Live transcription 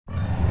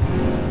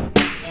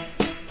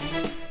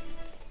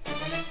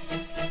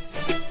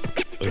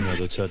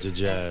a touch of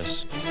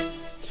jazz.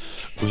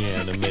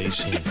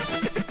 Reanimation,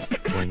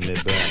 bring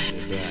it back.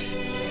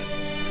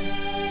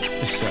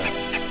 What's up?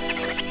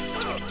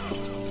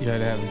 You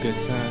gotta have a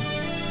good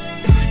time.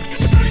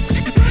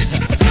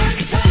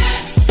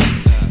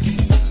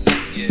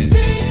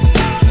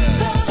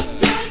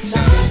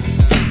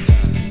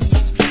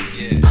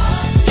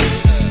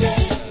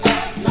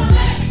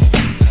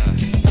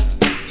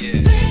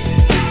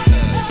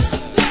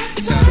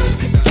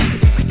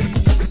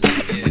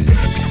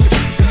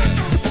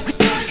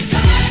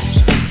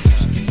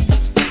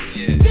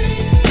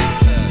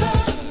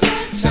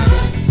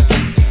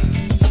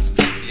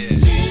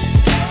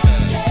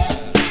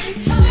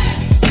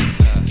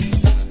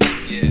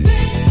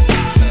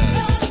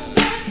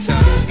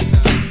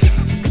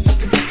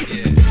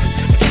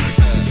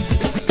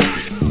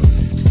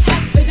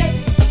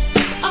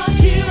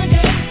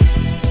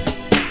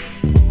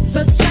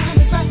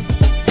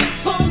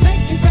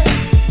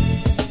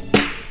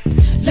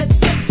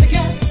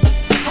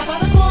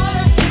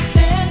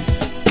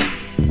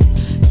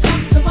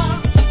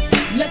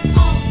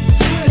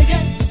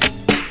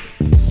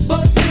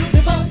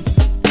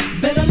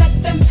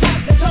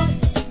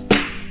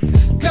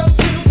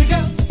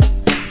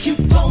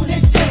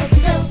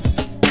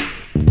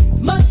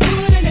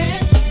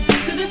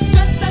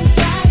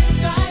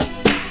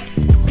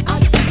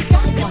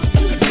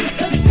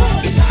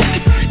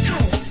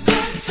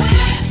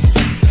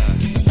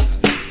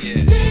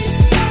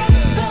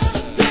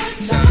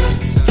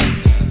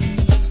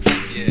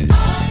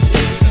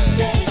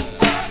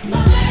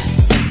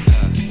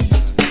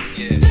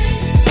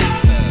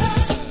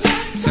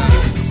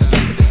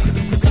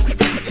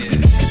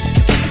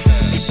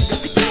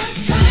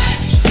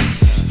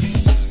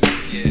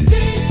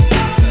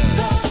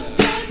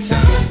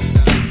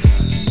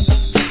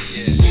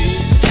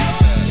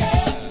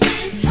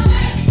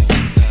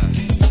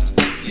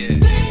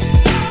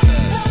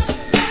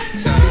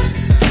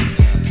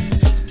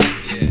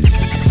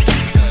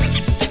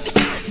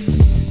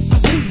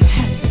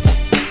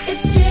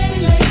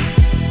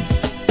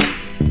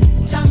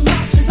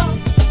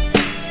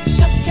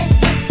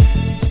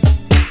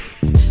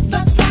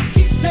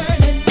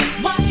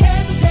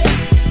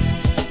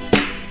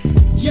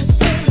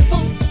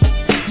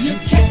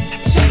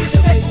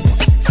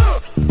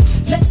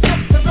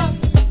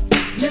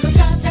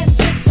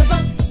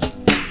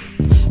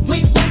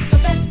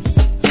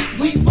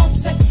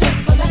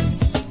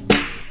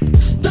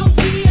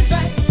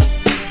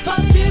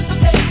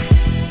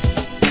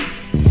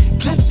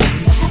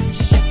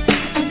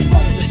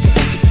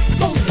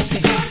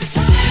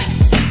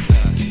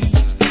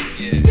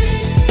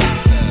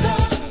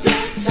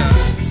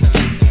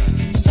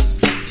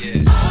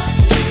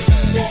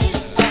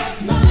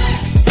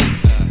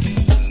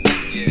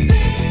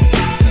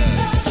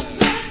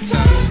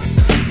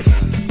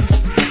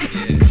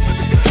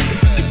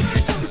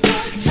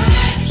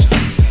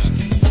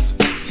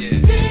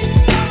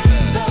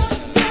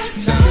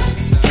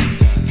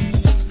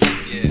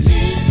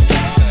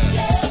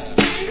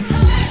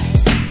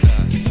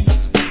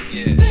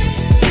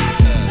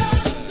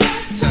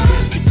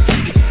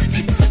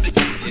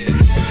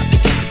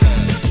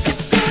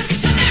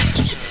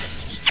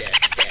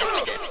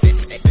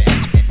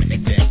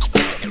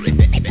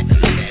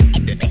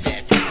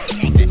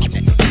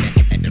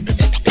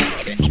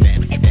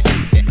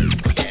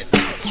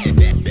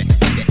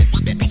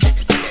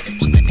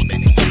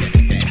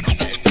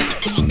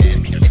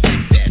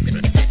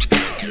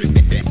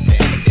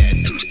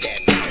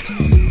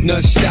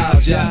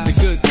 Nostalgia, the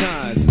good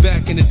times,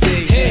 back in the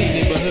day,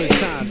 hey, neighborhood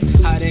times,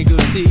 hot angle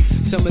tea,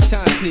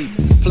 summertime sneaks,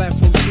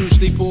 platform shoes,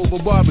 sleep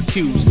over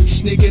barbecues,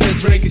 sneaking a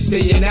drink and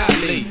staying out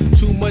late,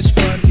 too much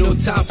fun, no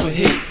time for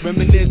hate,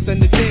 reminisce on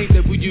the things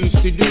that we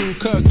used to do,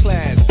 Kirk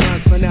class,